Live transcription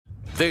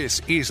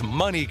This is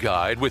Money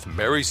Guide with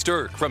Mary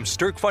Stirk from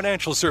Stirk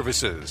Financial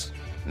Services.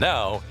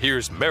 Now,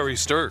 here's Mary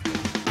Stirk.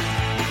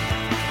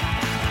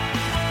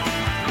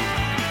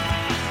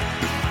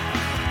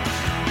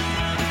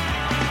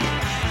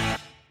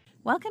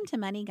 Welcome to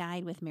Money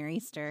Guide with Mary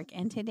Stirk,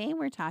 and today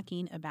we're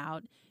talking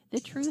about the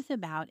truth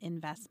about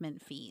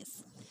investment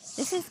fees.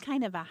 This is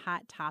kind of a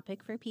hot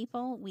topic for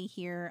people. We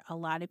hear a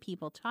lot of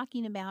people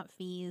talking about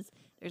fees.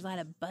 There's a lot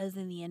of buzz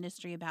in the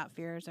industry about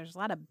fees. There's a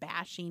lot of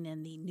bashing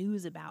in the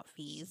news about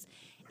fees,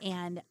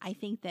 and I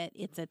think that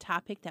it's a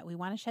topic that we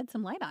want to shed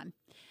some light on.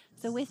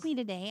 So with me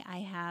today, I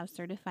have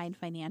certified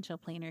financial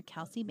planner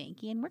Kelsey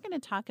Banky, and we're going to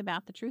talk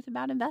about the truth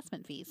about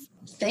investment fees.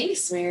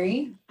 Thanks,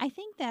 Mary. I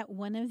think that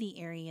one of the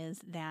areas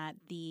that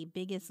the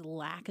biggest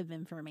lack of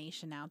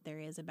information out there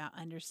is about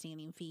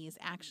understanding fees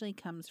actually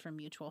comes from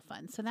mutual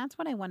funds. So that's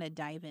what I want to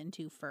dive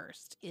into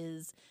first,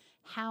 is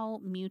how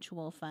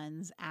mutual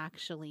funds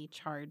actually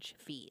charge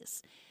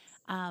fees.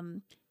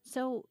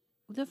 So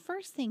the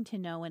first thing to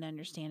know and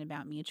understand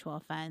about mutual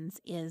funds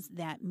is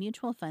that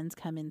mutual funds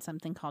come in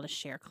something called a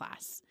share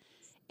class.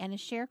 And a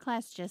share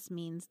class just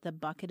means the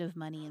bucket of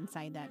money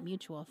inside that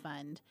mutual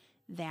fund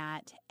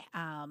that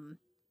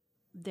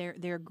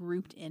they're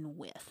grouped in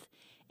with.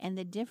 And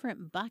the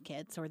different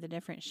buckets or the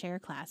different share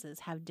classes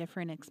have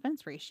different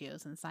expense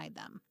ratios inside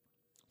them.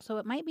 So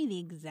it might be the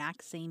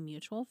exact same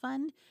mutual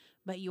fund,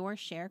 but your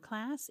share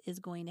class is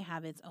going to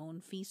have its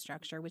own fee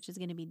structure, which is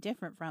going to be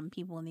different from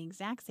people in the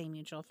exact same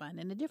mutual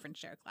fund in a different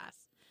share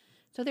class.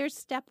 So there's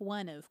step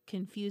one of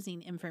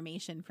confusing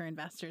information for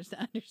investors to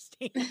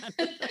understand.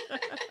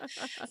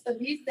 So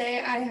if you say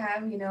I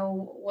have,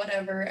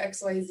 whatever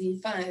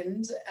XYZ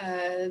fund,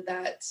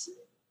 that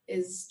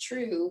is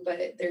true,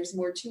 but there's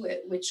more to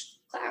it. Which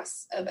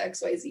class of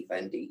XYZ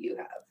fund do you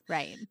have?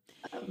 Right.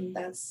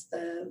 That's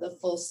the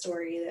full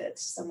story that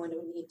someone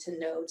would need to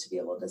know to be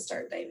able to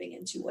start diving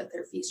into what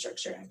their fee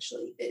structure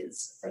actually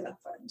is for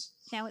that fund.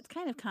 Now, what's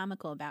kind of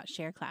comical about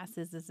share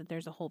classes is that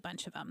there's a whole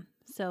bunch of them.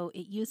 So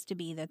it used to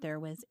be that there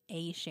was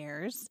A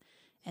shares,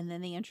 and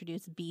then they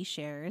introduced B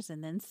shares,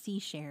 and then C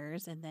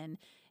shares, and then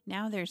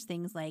now there's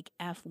things like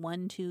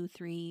F1, 2,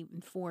 3,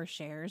 and 4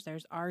 shares.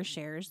 There's R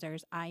shares,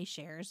 there's I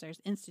shares, there's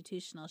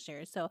institutional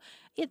shares. So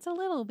it's a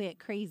little bit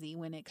crazy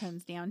when it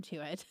comes down to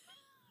it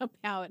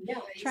about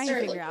trying to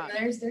figure out.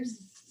 There's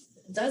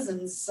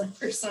dozens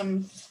for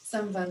some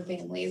fund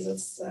families.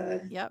 It's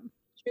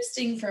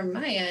interesting from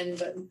my end,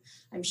 but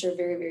I'm sure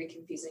very, very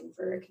confusing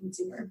for a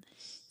consumer.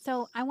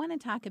 So I want to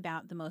talk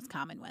about the most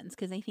common ones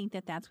because I think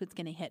that that's what's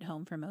going to hit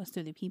home for most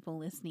of the people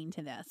listening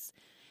to this.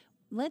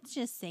 Let's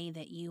just say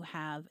that you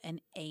have an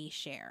A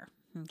share,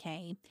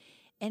 okay?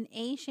 An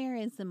A share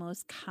is the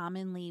most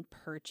commonly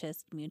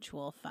purchased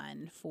mutual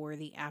fund for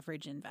the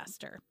average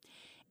investor.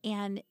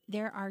 And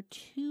there are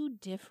two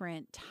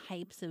different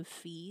types of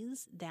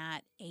fees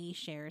that A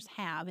shares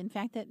have, in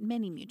fact, that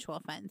many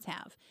mutual funds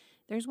have.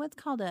 There's what's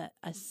called a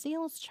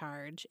sales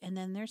charge, and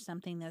then there's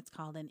something that's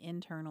called an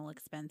internal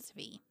expense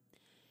fee.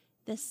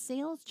 The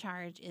sales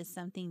charge is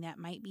something that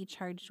might be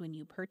charged when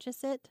you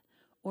purchase it,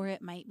 or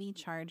it might be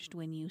charged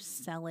when you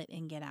sell it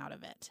and get out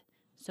of it.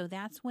 So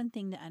that's one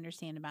thing to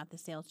understand about the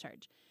sales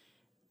charge.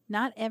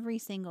 Not every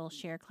single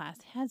share class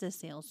has a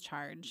sales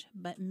charge,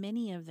 but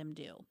many of them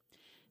do.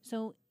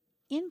 So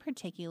in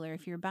particular,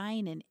 if you're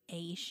buying an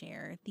A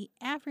share, the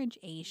average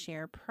A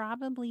share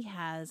probably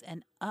has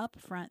an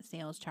upfront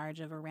sales charge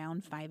of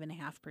around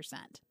 5.5%.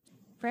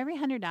 For every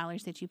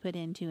 $100 that you put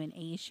into an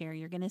A share,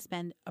 you're going to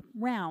spend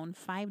around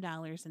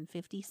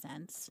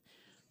 $5.50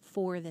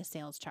 for the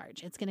sales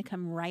charge. It's going to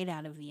come right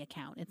out of the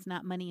account. It's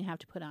not money you have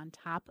to put on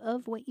top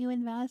of what you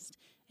invest.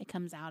 It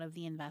comes out of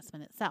the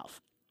investment itself.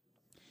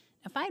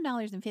 Now,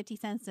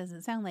 $5.50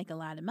 doesn't sound like a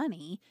lot of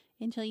money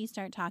until you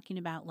start talking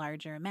about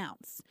larger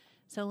amounts.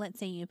 So let's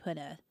say you put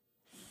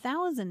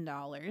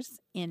 $1,000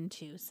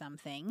 into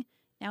something.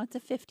 Now it's a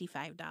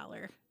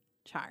 $55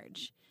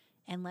 charge.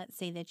 And let's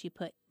say that you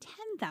put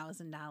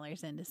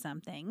 $10,000 into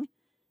something.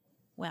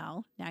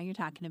 Well, now you're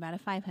talking about a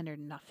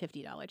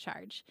 $550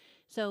 charge.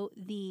 So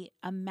the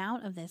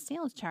amount of the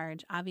sales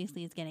charge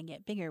obviously is going to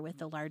get bigger with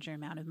the larger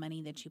amount of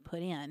money that you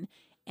put in.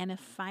 And a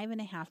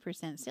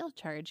 5.5% sales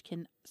charge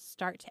can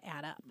start to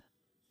add up.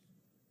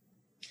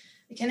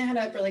 It can add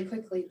up really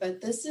quickly,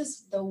 but this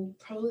is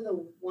probably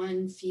the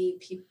one fee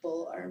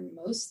people are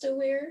most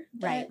aware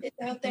that is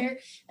out there.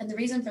 And the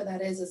reason for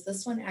that is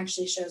this one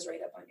actually shows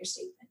right up on your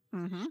statement.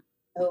 Mm-hmm.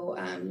 So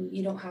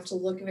you don't have to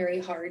look very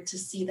hard to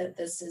see that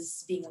this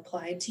is being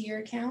applied to your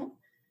account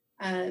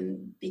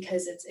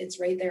because it's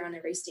right there on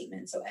every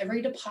statement. So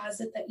every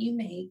deposit that you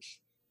make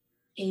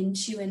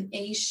into an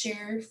A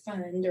share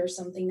fund or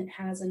something that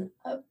has an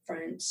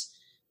upfront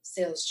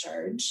sales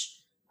charge,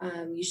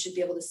 you should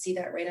be able to see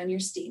that right on your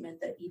statement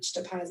that each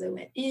deposit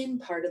went in,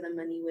 part of the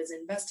money was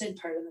invested,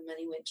 part of the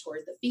money went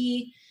toward the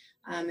fee.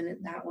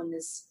 And that one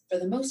is, for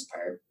the most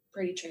part,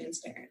 pretty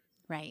transparent.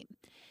 Right.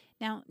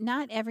 Now,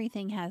 not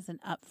everything has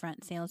an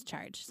upfront sales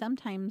charge.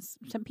 Sometimes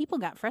some people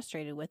got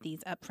frustrated with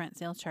these upfront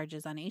sales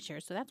charges on A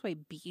shares, so that's why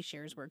B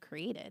shares were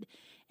created.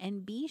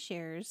 And B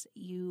shares,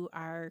 you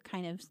are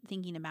kind of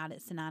thinking about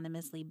it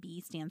synonymously. B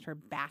stands for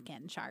back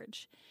end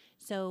charge.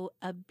 So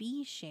a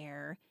B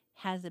share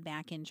has a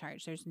back end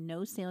charge. There's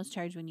no sales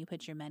charge when you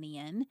put your money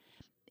in.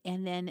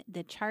 And then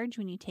the charge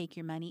when you take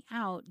your money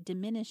out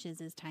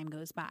diminishes as time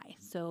goes by.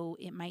 So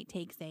it might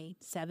take, say,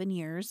 7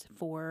 years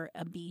for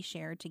a B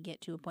share to get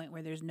to a point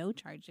where there's no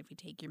charge if you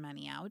take your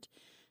money out.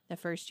 The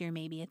first year,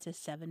 maybe it's a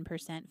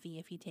 7% fee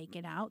if you take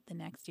it out. The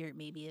next year, it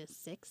maybe is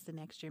 6. The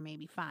next year,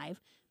 maybe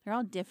 5. They're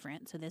all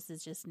different. So this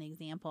is just an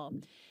example.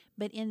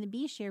 But in the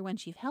B share,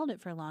 once you've held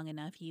it for long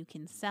enough, you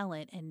can sell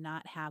it and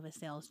not have a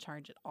sales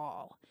charge at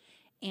all.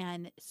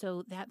 And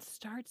so that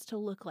starts to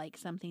look like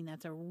something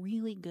that's a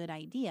really good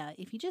idea.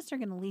 If you just are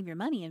going to leave your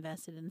money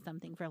invested in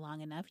something for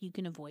long enough, you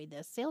can avoid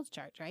this sales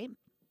charge, right?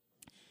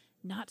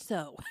 Not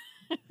so.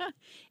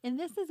 And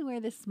this is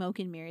where the smoke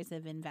and mirrors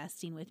of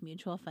investing with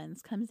mutual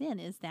funds comes in,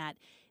 is that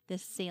the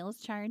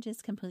sales charge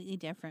is completely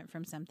different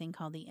from something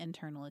called the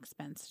internal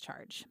expense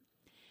charge.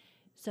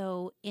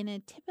 So in a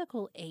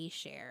typical A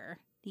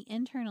share, the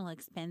internal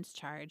expense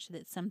charge,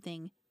 that's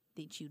something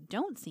that you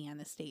don't see on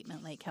the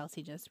statement, like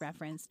Kelsey just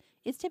referenced,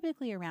 is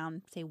typically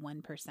around, say,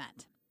 1%.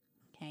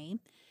 Okay.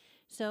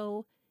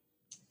 So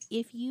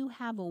if you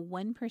have a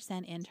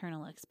 1%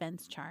 internal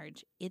expense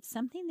charge, it's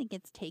something that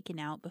gets taken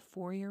out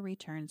before your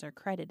returns are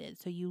credited.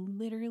 So you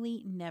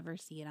literally never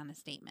see it on a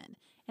statement.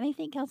 And I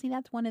think, Kelsey,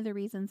 that's one of the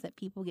reasons that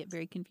people get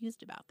very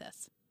confused about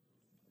this.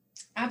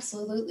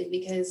 Absolutely,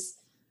 because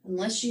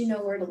unless you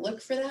know where to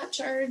look for that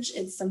charge,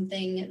 it's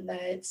something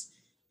that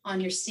on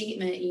your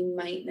statement you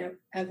might never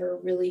ever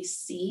really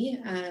see,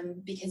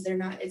 because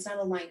it's not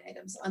a line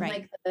item. So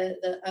unlike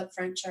the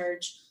upfront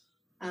charge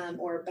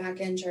or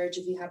back end charge,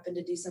 if you happen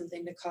to do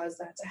something to cause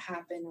that to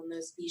happen on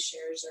those B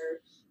shares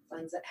or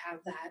funds that have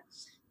that,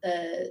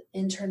 the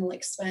internal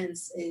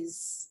expense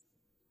is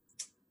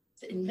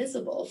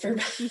invisible, for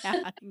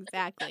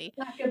exactly,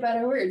 lack of a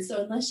better word.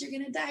 So unless you're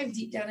going to dive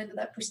deep down into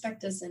that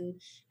prospectus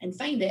and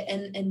find it,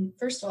 and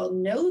first of all,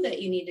 know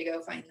that you need to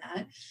go find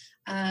that,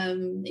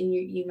 and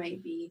you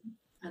might be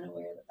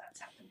unaware that that's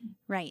happening.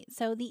 Right.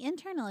 So the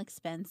internal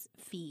expense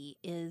fee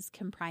is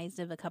comprised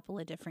of a couple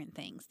of different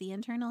things. The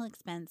internal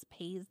expense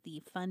pays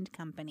the fund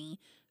company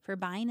for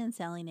buying and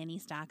selling any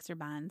stocks or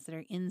bonds that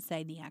are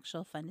inside the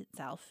actual fund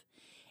itself.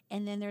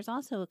 And then there's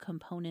also a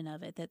component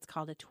of it that's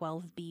called a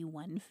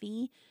 12B1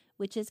 fee,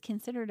 which is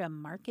considered a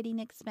marketing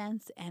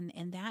expense. And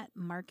that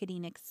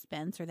marketing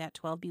expense, or that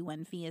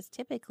 12B1 fee, is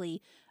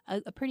typically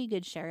a pretty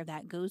good share of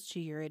that goes to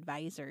your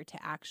advisor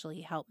to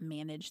actually help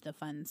manage the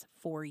funds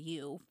for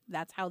you.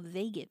 That's how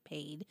they get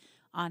paid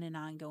on an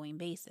ongoing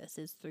basis,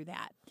 is through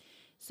that.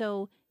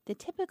 So the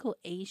typical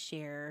A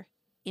share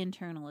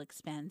internal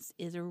expense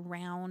is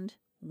around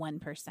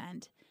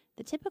 1%.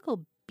 The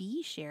typical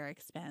B share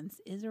expense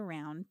is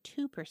around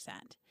 2%.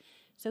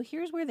 So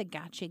here's where the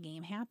gotcha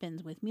game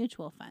happens with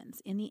mutual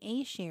funds. In the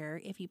A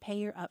share, if you pay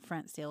your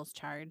upfront sales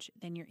charge,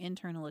 then your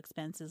internal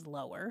expense is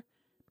lower,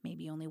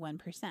 maybe only 1%.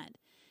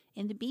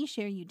 In the B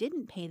share, you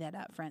didn't pay that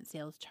upfront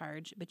sales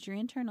charge, but your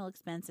internal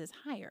expense is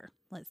higher,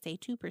 let's say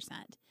 2%.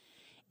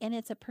 And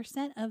it's a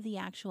percent of the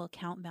actual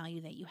account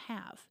value that you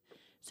have.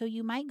 So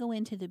you might go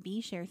into the B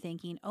share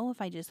thinking, oh,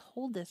 if I just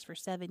hold this for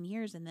 7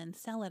 years and then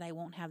sell it, I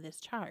won't have this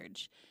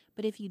charge.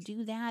 But if you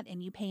do that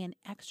and you pay an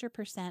extra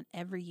percent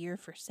every year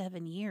for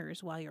 7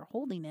 years while you're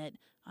holding it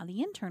on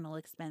the internal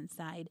expense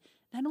side,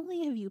 not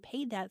only have you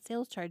paid that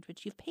sales charge,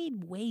 but you've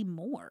paid way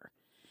more.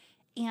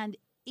 And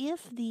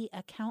if the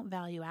account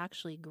value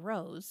actually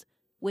grows,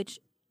 which,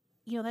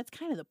 that's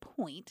kind of the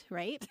point,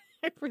 right?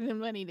 For the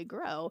money to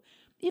grow.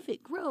 If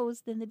it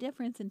grows, then the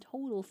difference in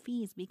total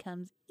fees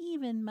becomes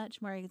even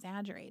much more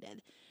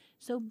exaggerated.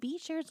 So B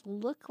shares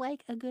look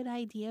like a good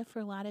idea for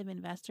a lot of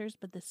investors,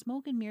 but the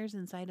smoke and mirrors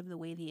inside of the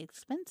way the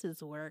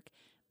expenses work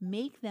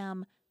make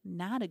them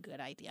not a good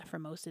idea for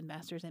most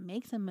investors. It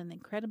makes them an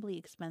incredibly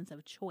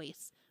expensive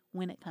choice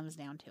when it comes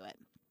down to it.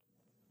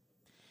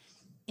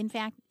 In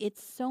fact,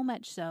 it's so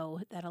much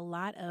so that a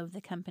lot of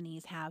the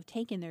companies have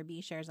taken their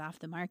B shares off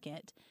the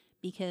market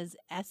because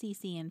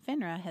SEC and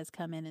FINRA has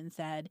come in and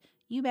said,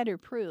 you better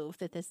prove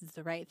that this is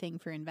the right thing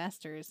for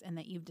investors and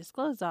that you've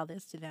disclosed all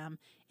this to them.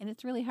 And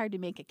it's really hard to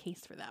make a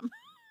case for them.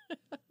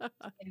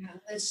 Yeah,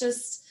 it's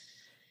just,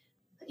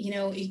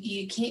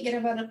 you can't get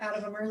out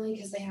of them early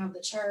because they have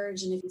the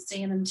charge. And if you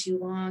stay in them too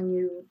long,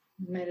 you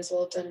might as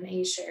well have done an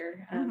A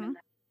share. In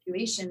that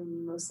situation,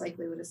 you most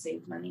likely would have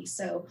saved money.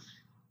 So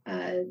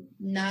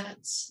not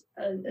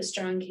a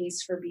strong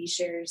case for B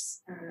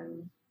shares.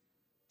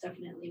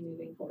 Definitely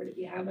moving forward. If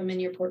you have them in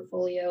your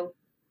portfolio,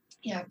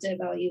 you have to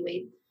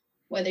evaluate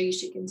whether you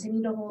should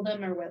continue to hold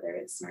them or whether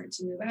it's smart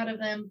to move out of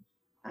them.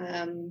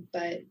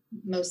 But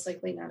most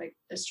likely not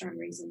a strong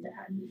reason to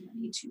add new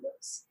money to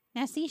those.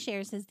 Now, C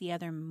shares is the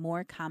other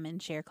more common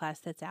share class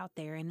that's out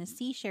there. And the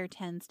C share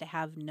tends to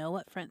have no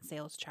upfront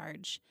sales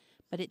charge,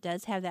 but it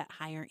does have that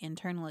higher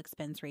internal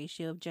expense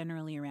ratio of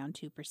generally around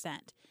 2%.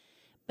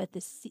 But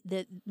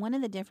the one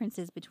of the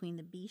differences between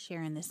the B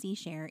share and the C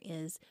share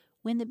is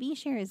when the B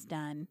share is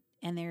done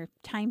and their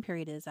time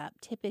period is up,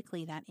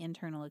 typically that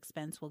internal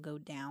expense will go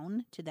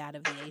down to that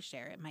of the A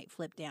share. It might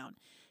flip down.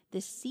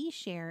 The C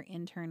share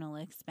internal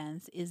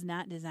expense is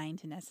not designed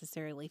to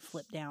necessarily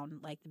flip down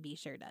like the B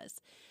share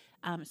does.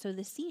 So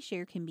the C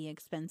share can be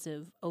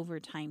expensive over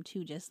time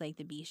too, just like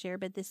the B share,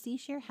 but the C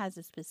share has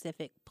a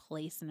specific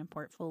place in a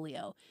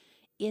portfolio.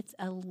 It's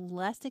a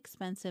less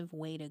expensive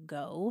way to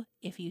go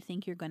if you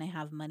think you're going to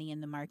have money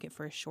in the market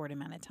for a short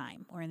amount of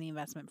time or in the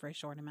investment for a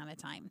short amount of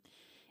time.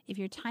 If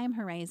your time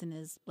horizon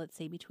is, let's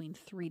say, between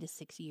 3 to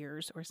 6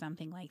 years or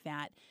something like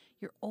that,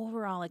 your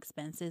overall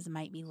expenses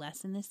might be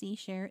less in the C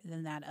share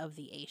than that of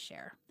the A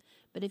share.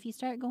 But if you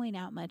start going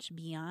out much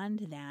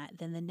beyond that,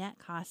 then the net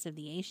cost of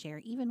the A share,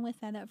 even with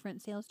that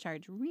upfront sales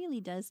charge,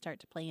 really does start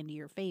to play into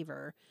your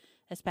favor,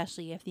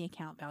 especially if the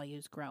account value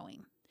is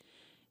growing.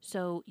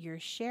 So your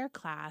share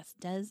class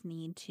does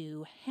need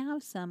to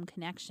have some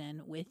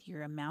connection with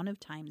your amount of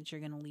time that you're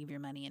going to leave your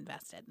money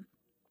invested.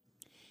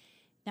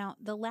 Now,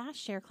 the last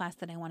share class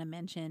that I want to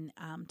mention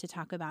to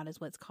talk about is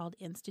what's called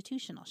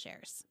institutional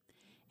shares.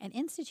 And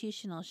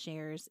institutional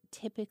shares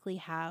typically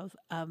have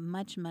a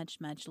much, much,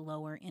 much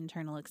lower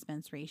internal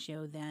expense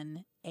ratio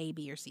than A,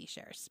 B, or C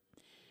shares.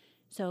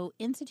 So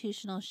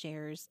institutional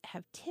shares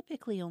have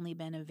typically only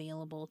been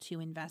available to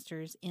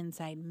investors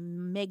inside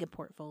mega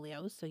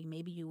portfolios. So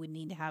maybe you would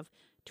need to have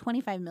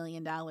 $25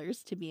 million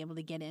to be able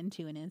to get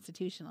into an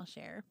institutional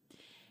share.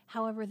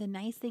 However, the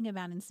nice thing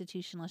about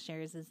institutional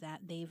shares is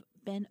that they've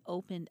been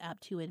opened up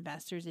to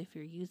investors if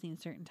you're using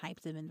certain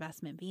types of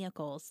investment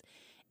vehicles,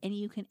 and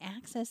you can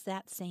access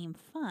that same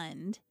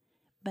fund,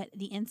 but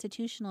the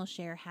institutional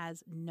share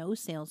has no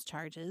sales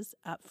charges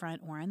up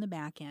front or on the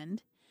back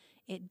end.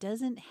 It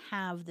doesn't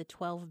have the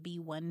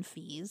 12B1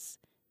 fees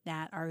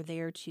that are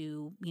there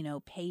to,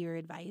 pay your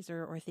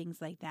advisor or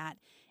things like that.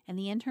 And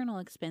the internal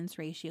expense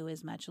ratio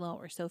is much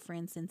lower. So for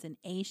instance, an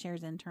A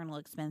share's internal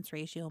expense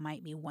ratio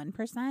might be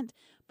 1%,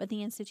 but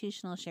the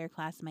institutional share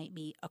class might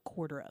be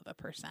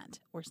 0.25%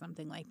 or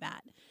something like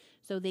that.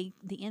 So the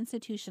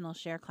institutional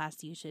share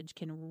class usage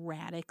can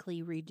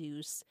radically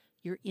reduce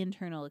your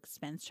internal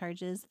expense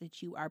charges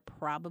that you are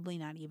probably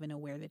not even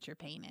aware that you're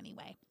paying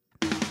anyway.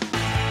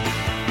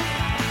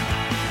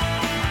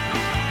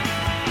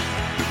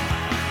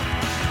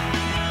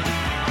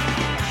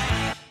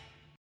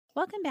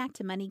 Welcome back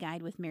to Money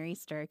Guide with Mary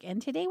Stirk,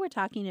 and today we're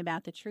talking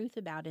about the truth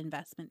about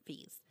investment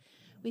fees.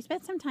 We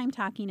spent some time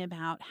talking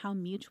about how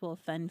mutual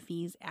fund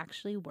fees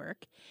actually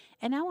work,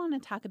 and now I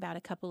want to talk about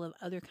a couple of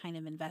other kind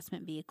of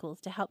investment vehicles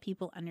to help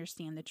people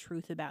understand the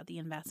truth about the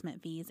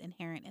investment fees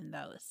inherent in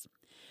those.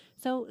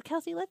 So,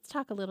 Kelsey, let's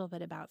talk a little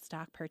bit about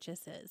stock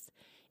purchases.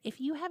 If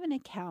you have an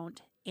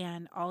account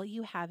and all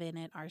you have in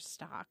it are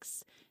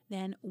stocks,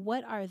 then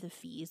what are the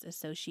fees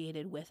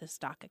associated with a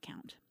stock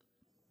account?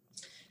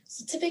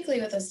 So typically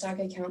with a stock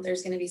account,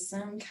 there's going to be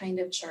some kind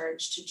of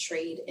charge to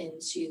trade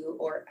into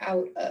or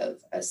out of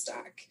a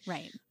stock.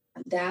 Right.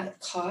 That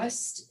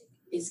cost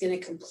is going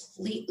to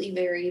completely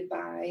vary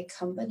by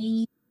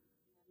company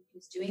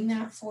who's doing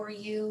that for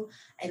you.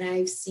 And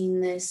I've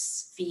seen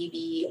this fee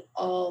be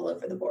all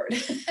over the board.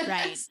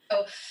 Right.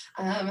 So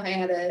I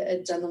had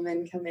a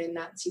gentleman come in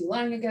not too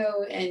long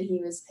ago, and he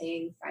was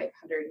paying $500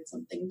 and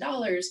something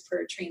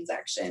per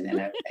transaction.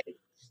 And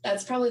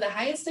that's probably the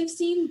highest I've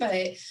seen,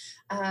 but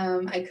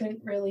I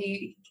couldn't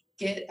really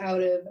get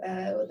out of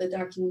the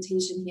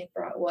documentation he had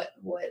brought what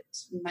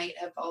might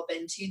have all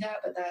been to that,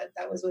 but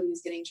that was what he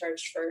was getting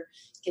charged for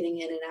getting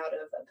in and out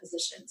of a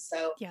position.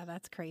 So yeah,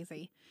 that's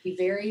crazy. Be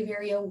very,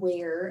 very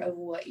aware of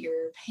what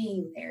you're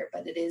paying there,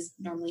 but it is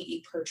normally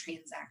a per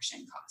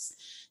transaction cost.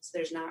 So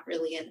there's not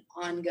really an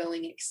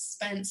ongoing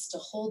expense to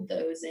hold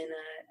those in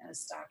a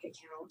stock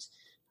account,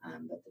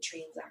 but the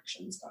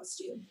transactions cost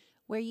you.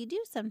 Where you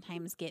do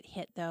sometimes get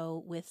hit,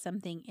 though, with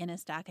something in a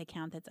stock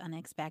account that's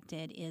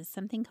unexpected is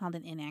something called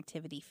an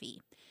inactivity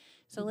fee.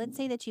 So let's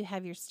say that you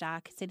have your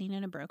stock sitting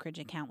in a brokerage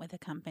account with a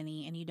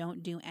company and you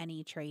don't do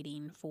any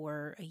trading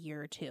for a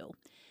year or two.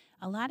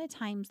 A lot of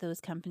times those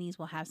companies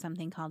will have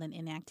something called an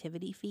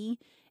inactivity fee,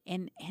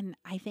 and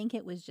I think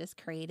it was just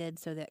created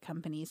so that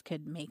companies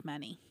could make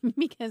money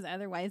because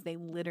otherwise they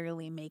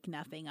literally make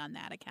nothing on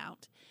that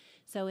account.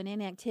 So an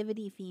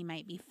inactivity fee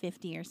might be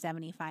 $50 or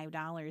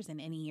 $75 in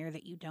any year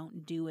that you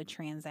don't do a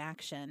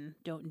transaction,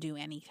 don't do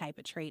any type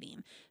of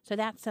trading. So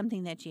that's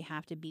something that you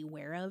have to be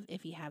aware of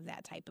if you have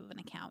that type of an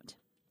account.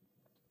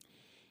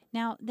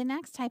 Now, the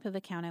next type of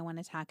account I want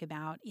to talk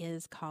about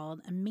is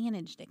called a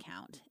managed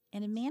account.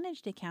 And a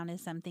managed account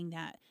is something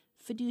that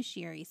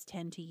fiduciaries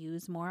tend to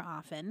use more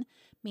often.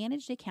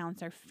 Managed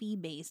accounts are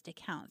fee-based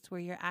accounts where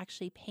you're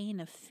actually paying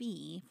a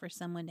fee for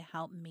someone to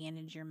help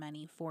manage your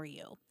money for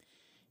you.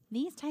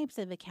 These types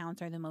of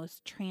accounts are the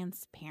most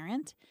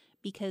transparent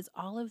because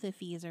all of the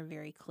fees are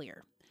very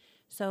clear.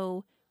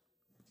 So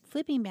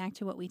flipping back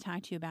to what we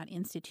talked to you about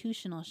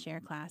institutional share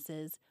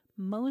classes,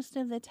 most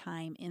of the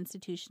time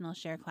institutional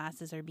share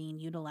classes are being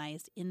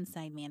utilized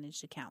inside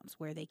managed accounts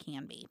where they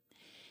can be.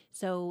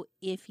 So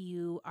if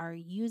you are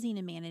using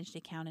a managed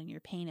account and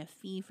you're paying a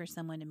fee for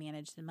someone to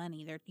manage the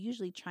money, they're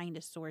usually trying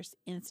to source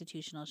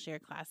institutional share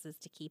classes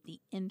to keep the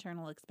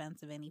internal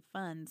expense of any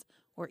funds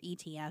or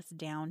ETFs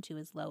down to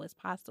as low as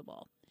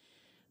possible.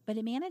 But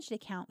a managed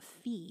account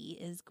fee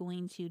is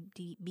going to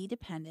be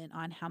dependent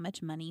on how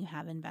much money you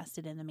have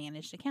invested in a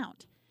managed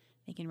account.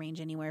 They can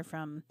range anywhere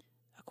from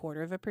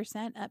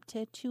 0.25% up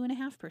to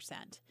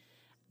 2.5%.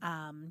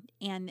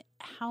 And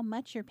how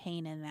much you're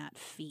paying in that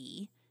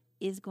fee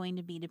is going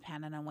to be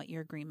dependent on what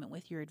your agreement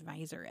with your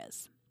advisor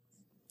is.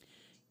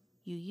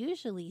 You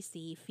usually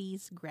see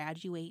fees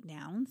graduate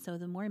down, so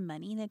the more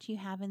money that you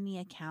have in the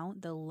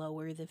account, the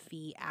lower the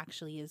fee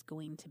actually is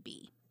going to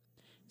be.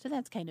 So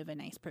that's kind of a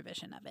nice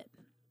provision of it.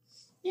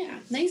 Yeah,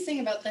 nice thing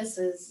about this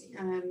is,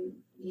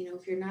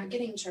 if you're not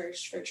getting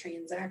charged for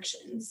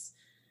transactions,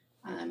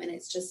 and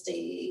it's just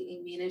a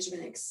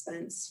management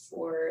expense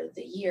for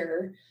the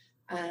year,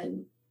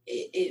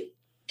 it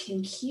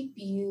can keep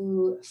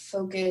you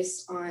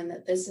focused on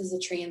that this is a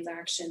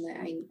transaction that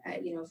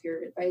if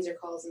your advisor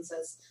calls and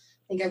says,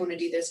 I think I want to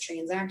do this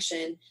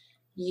transaction,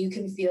 you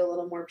can feel a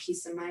little more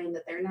peace of mind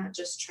that they're not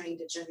just trying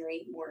to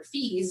generate more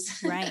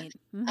fees right.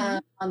 Mm-hmm.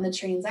 On the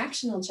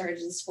transactional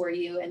charges for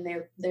you. And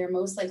they're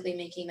most likely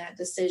making that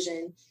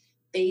decision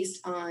based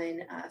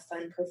on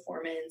fund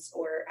performance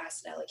or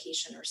asset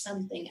allocation or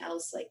something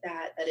else like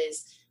that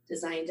is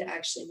designed to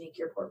actually make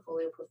your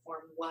portfolio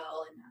perform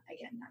well. And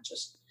again, not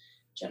just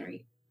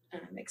generate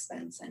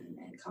expense and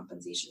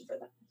compensation for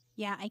them.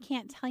 Yeah, I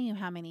can't tell you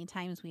how many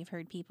times we've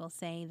heard people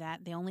say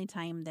that the only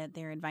time that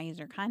their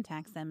advisor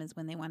contacts them is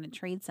when they want to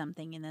trade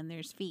something and then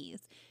there's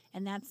fees.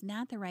 And that's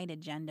not the right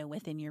agenda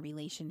within your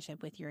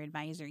relationship with your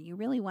advisor. You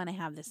really want to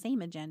have the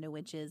same agenda,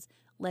 which is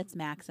let's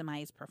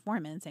maximize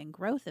performance and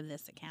growth of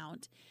this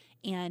account.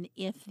 And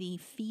if the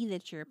fee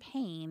that you're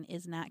paying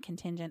is not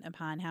contingent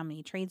upon how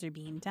many trades are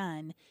being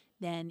done,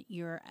 then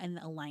you're in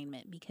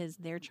alignment because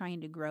they're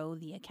trying to grow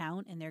the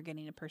account and they're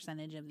getting a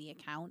percentage of the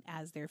account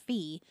as their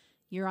fee.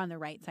 You're on the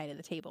right side of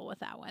the table with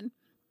that one.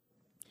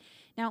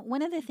 Now,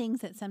 one of the things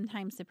that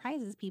sometimes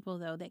surprises people,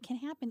 though, that can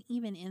happen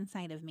even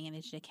inside of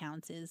managed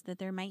accounts is that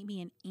there might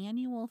be an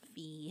annual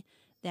fee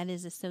that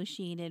is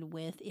associated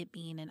with it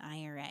being an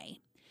IRA.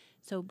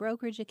 So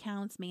brokerage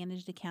accounts,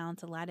 managed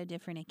accounts, a lot of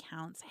different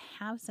accounts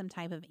have some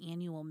type of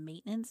annual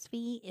maintenance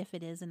fee if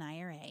it is an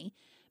IRA,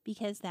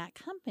 because that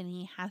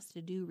company has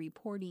to do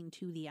reporting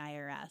to the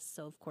IRS.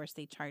 So, of course,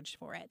 they charge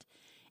for it.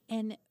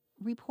 And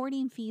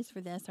reporting fees for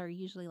this are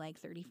usually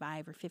like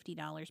 $35 or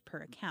 $50 per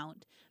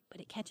account,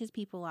 but it catches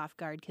people off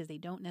guard because they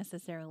don't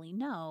necessarily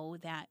know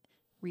that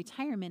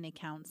retirement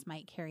accounts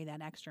might carry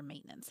that extra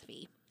maintenance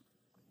fee.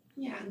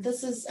 Yeah,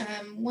 this is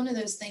one of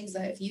those things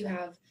that if you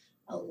have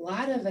a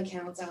lot of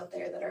accounts out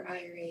there that are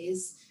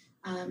IRAs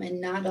and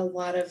not a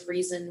lot of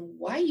reason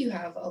why you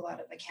have a lot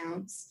of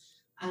accounts,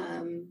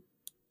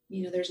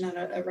 there's not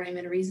a rhyme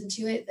and a reason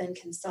to it, then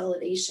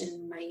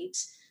consolidation might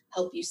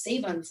help you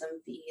save on some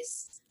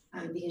fees.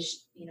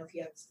 Because, if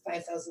you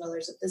have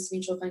 $5,000 at this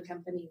mutual fund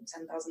company,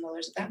 $10,000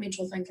 at that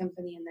mutual fund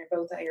company, and they're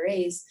both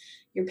IRAs,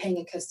 you're paying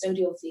a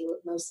custodial fee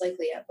most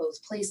likely at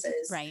both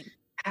places. Right.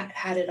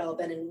 Had it all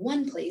been in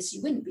one place,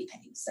 you wouldn't be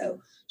paying.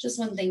 So just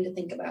one thing to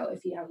think about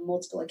if you have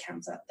multiple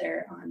accounts out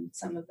there on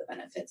some of the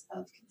benefits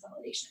of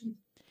consolidation.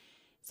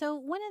 So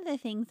one of the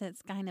things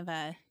that's kind of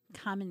a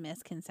common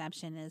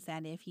misconception is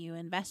that if you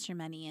invest your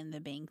money in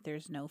the bank,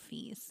 there's no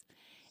fees.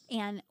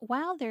 And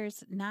while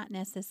there's not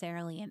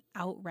necessarily an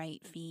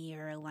outright fee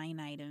or a line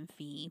item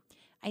fee,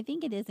 I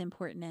think it is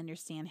important to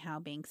understand how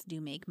banks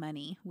do make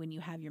money when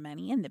you have your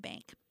money in the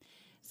bank.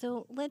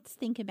 So let's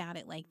think about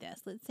it like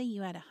this. Let's say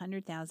you had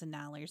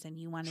 $100,000 and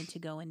you wanted to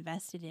go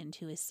invest it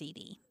into a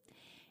CD.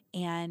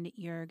 And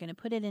you're going to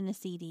put it in a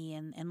CD,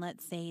 and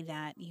let's say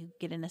that you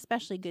get an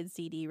especially good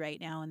CD right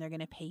now and they're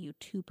going to pay you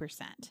 2%.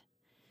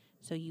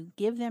 So you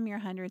give them your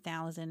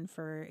 $100,000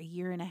 for a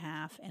year and a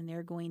half, and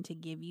they're going to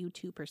give you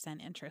 2%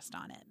 interest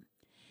on it.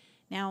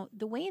 Now,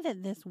 the way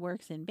that this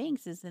works in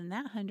banks is then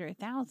that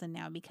 $100,000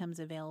 now becomes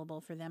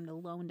available for them to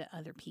loan to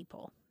other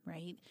people,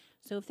 right?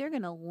 So if they're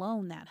going to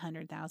loan that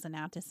 $100,000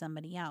 out to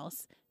somebody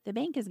else, the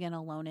bank is going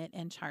to loan it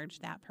and charge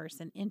that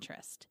person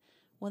interest.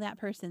 Well, that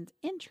person's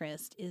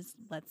interest is,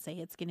 let's say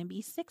it's going to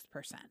be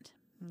 6%,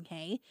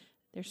 okay?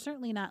 They're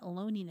certainly not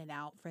loaning it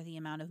out for the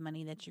amount of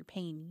money that you're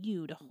paying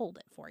you to hold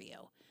it for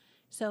you.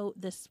 So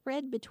the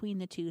spread between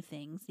the two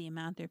things, the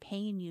amount they're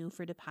paying you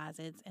for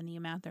deposits and the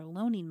amount they're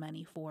loaning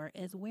money for,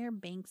 is where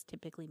banks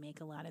typically make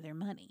a lot of their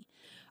money.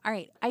 All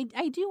right,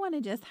 I do want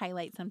to just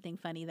highlight something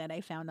funny that I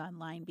found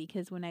online,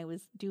 because when I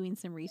was doing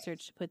some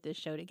research to put this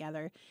show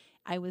together,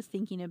 I was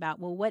thinking about,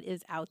 well, what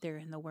is out there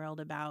in the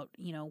world about,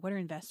 what are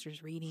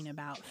investors reading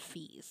about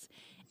fees?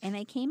 And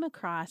I came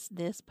across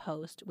this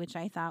post, which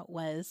I thought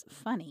was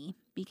funny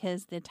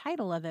because the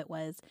title of it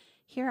was,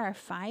 "Here are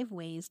 5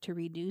 ways to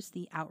reduce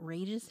the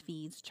outrageous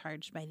fees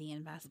charged by the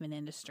investment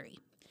industry."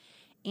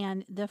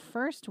 And the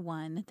first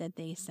one that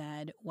they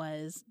said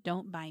was,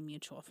 don't buy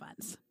mutual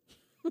funds,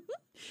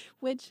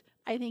 which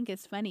I think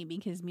it's funny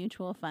because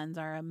mutual funds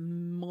are a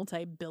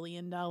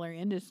multi-billion-dollar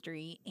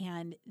industry,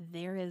 and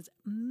there is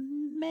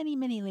many,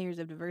 many layers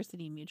of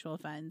diversity in mutual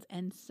funds,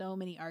 and so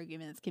many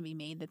arguments can be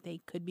made that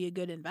they could be a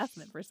good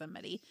investment for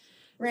somebody.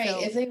 Right.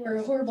 So, if they were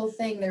a horrible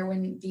thing, there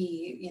wouldn't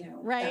be,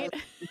 right.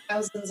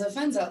 thousands of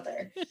funds out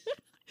there.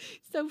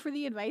 So for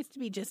the advice to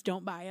be just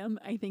don't buy them,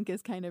 I think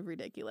is kind of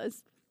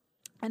ridiculous.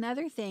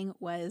 Another thing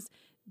was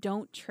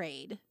don't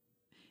trade.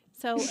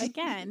 So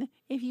again,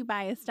 if you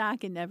buy a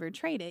stock and never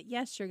trade it,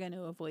 yes, you're going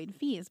to avoid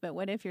fees. But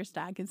what if your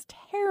stock is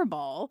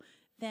terrible?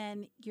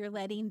 Then you're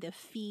letting the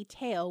fee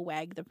tail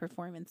wag the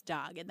performance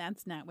dog, and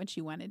that's not what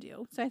you want to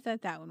do. So I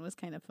thought that one was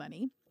kind of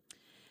funny.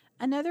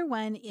 Another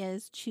one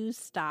is choose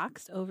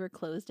stocks over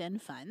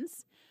closed-end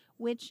funds,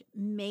 which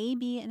may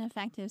be an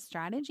effective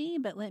strategy,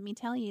 but let me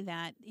tell you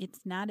that it's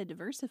not a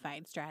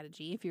diversified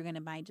strategy if you're going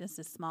to buy just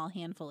a small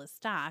handful of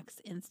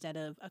stocks instead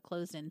of a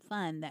closed-end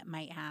fund that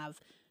might have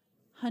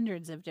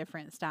hundreds of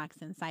different stocks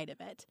inside of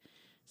it.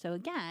 So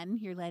again,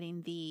 you're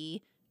letting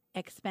the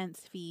expense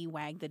fee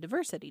wag the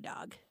diversity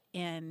dog,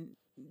 and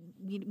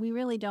we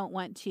really don't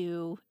want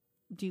to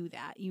do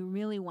that. You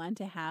really want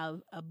to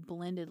have a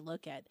blended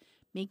look at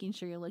making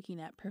sure you're looking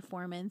at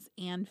performance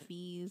and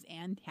fees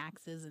and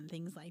taxes and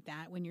things like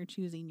that when you're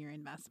choosing your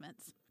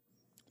investments.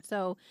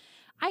 So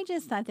I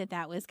just thought that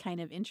that was kind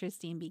of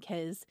interesting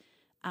because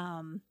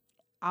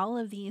all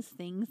of these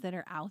things that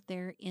are out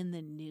there in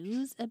the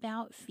news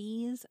about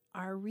fees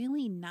are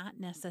really not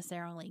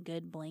necessarily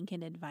good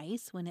blanket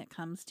advice when it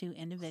comes to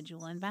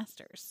individual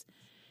investors.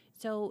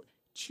 So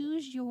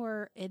choose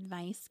your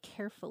advice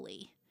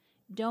carefully.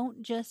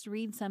 Don't just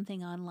read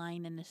something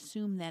online and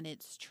assume that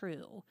it's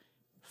true.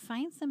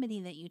 Find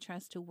somebody that you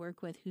trust to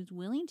work with who's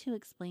willing to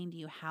explain to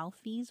you how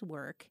fees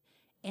work,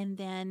 and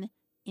then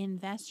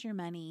invest your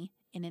money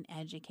in an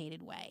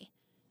educated way.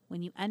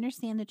 When you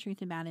understand the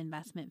truth about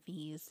investment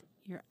fees,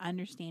 you're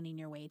understanding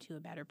your way to a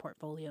better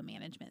portfolio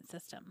management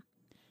system.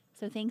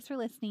 So thanks for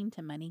listening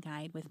to Money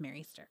Guide with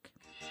Mary Stirk.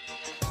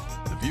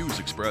 The views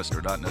expressed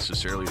are not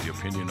necessarily the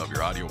opinion of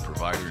your audio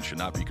provider and should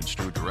not be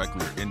construed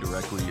directly or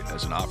indirectly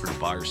as an offer to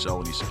buy or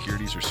sell any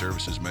securities or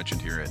services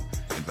mentioned herein.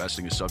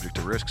 Investing is subject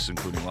to risks,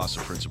 including loss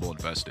of principal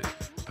invested.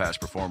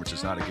 Past performance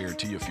is not a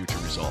guarantee of future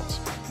results.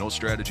 No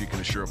strategy can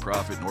assure a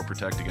profit nor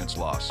protect against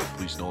loss.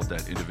 Please note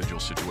that individual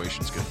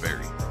situations can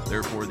vary.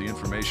 Therefore, the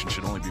information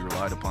should only be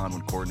relied upon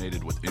when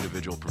coordinated with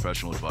individual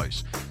professional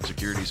advice.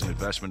 Securities and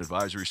investment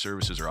advisory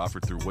services are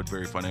offered through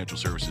Woodbury Financial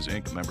Services,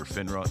 Inc., member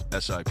FINRA,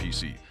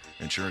 SIPC.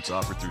 Insurance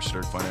offered through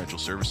Stirk Financial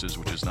Services,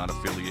 which is not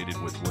affiliated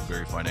with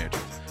Woodbury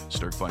Financial.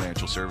 Stirk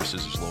Financial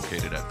Services is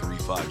located at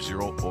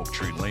 350 Oak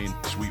Tree Lane,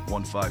 Suite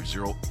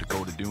 150,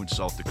 Dakota Dunes,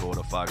 South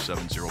Dakota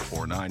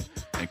 57049,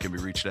 and can be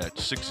reached at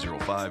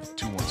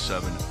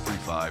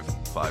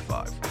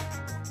 605-217-3555.